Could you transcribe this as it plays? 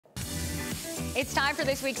It's time for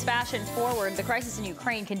this week's Fashion Forward. The crisis in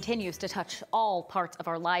Ukraine continues to touch all parts of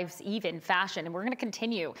our lives, even fashion. And we're going to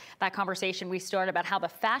continue that conversation we started about how the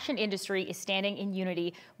fashion industry is standing in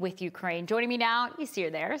unity with Ukraine. Joining me now, you see her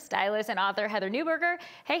there, stylist and author Heather Neuberger.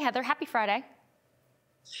 Hey, Heather, happy Friday.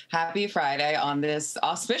 Happy Friday on this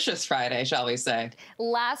auspicious Friday, shall we say.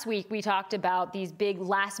 Last week, we talked about these big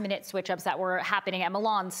last-minute switch-ups that were happening at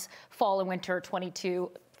Milan's Fall and Winter 22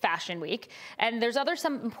 Fashion Week. And there's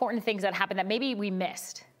some important things that happened that maybe we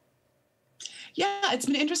missed. Yeah, it's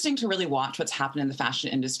been interesting to really watch what's happened in the fashion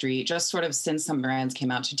industry, just sort of since some brands came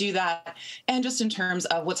out to do that, and just in terms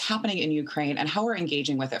of what's happening in Ukraine and how we're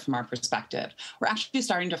engaging with it from our perspective. We're actually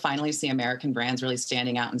starting to finally see American brands really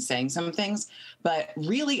standing out and saying some things, but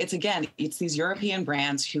really it's these European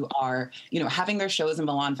brands who are, having their shows in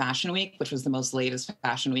Milan Fashion Week, which was the most latest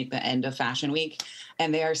fashion week, the end of Fashion Week,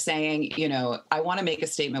 and they are saying, I want to make a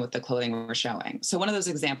statement with the clothing we're showing. So one of those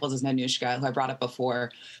examples is Nanushka, who I brought up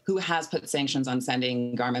before, who has put sanctions on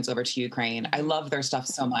sending garments over to Ukraine. I love their stuff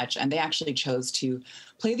so much. And they actually chose to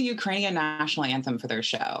play the Ukrainian national anthem for their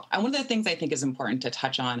show. And one of the things I think is important to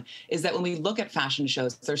touch on is that when we look at fashion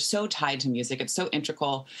shows, they're so tied to music. It's so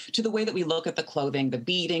integral to the way that we look at the clothing, the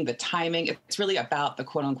beating, the timing. It's really about the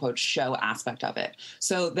quote unquote show aspect of it.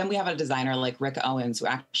 So then we have a designer like Rick Owens, who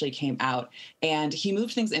actually came out and he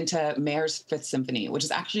moved things into Mayer's Fifth Symphony, which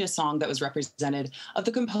is actually a song that was represented of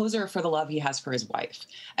the composer for the love he has for his wife.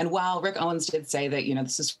 And while Rick Owens did say that,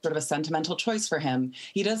 this is sort of a sentimental choice for him,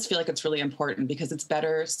 he does feel like it's really important because it's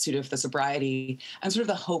better suited for the sobriety and sort of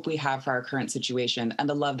the hope we have for our current situation and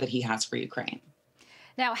the love that he has for Ukraine.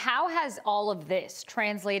 Now, how has all of this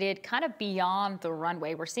translated kind of beyond the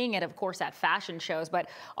runway? We're seeing it, of course, at fashion shows, but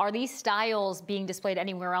are these styles being displayed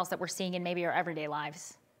anywhere else that we're seeing in maybe our everyday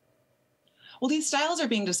lives? Well, these styles are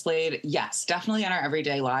being displayed, yes, definitely in our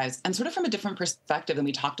everyday lives, and sort of from a different perspective than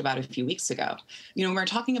we talked about a few weeks ago. When we're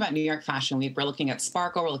talking about New York Fashion Week, we're looking at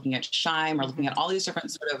sparkle, we're looking at shine, we're looking at all these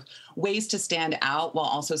different sort of ways to stand out while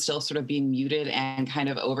also still sort of being muted and kind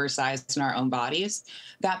of oversized in our own bodies.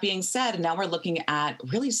 That being said, now we're looking at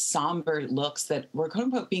really somber looks that were quote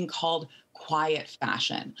unquote being called quiet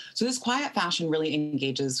fashion. So this quiet fashion really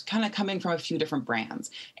engages kind of coming from a few different brands.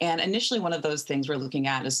 And initially one of those things we're looking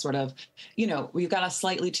at is sort of, we've got a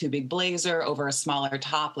slightly too big blazer over a smaller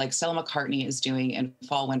top like Stella McCartney is doing in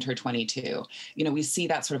Fall Winter 22. We see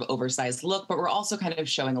that sort of oversized look, but we're also kind of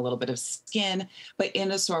showing a little bit of skin, but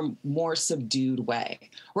in a sort of more subdued way.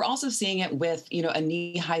 We're also seeing it with, a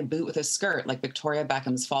knee-high boot with a skirt like Victoria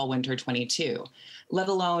Beckham's Fall Winter 22, let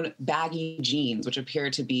alone baggy jeans, which appear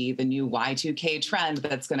to be the new Y2K trend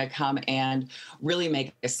that's going to come and really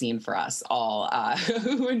make a scene for us all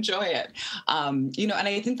who enjoy it. And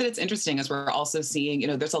I think that it's interesting as we're also seeing,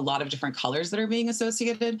 there's a lot of different colors that are being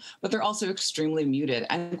associated, but they're also extremely muted.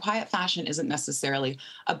 And quiet fashion isn't necessarily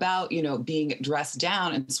about, being dressed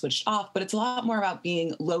down and switched off, but it's a lot more about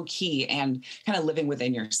being low key and kind of living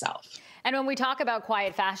within yourself. And when we talk about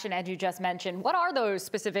quiet fashion, as you just mentioned, what are those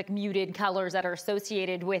specific muted colors that are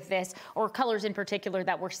associated with this, or colors in particular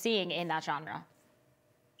that we're seeing in that genre?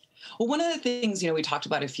 Well, one of the things, we talked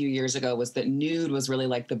about a few years ago was that nude was really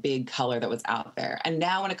like the big color that was out there. And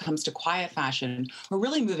now when it comes to quiet fashion, we're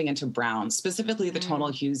really moving into brown, specifically the tonal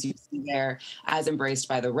hues you see there as embraced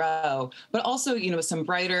by the row, but also, some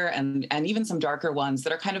brighter and even some darker ones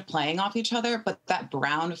that are kind of playing off each other. But that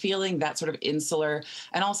brown feeling, that sort of insular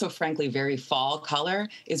and also, frankly, very fall color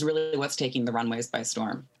is really what's taking the runways by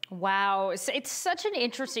storm. Wow. It's such an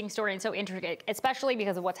interesting story and so intricate, especially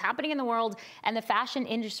because of what's happening in the world and the fashion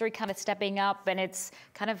industry kind of stepping up, and it's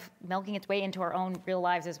kind of milking its way into our own real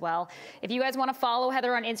lives as well. If you guys want to follow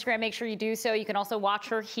Heather on Instagram, make sure you do so. You can also watch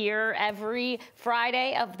her here every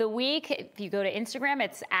Friday of the week. If you go to Instagram,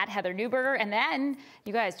 it's at Heather Neuberger. And then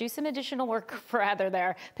you guys do some additional work for Heather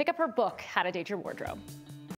there. Pick up her book, How to Date Your Wardrobe.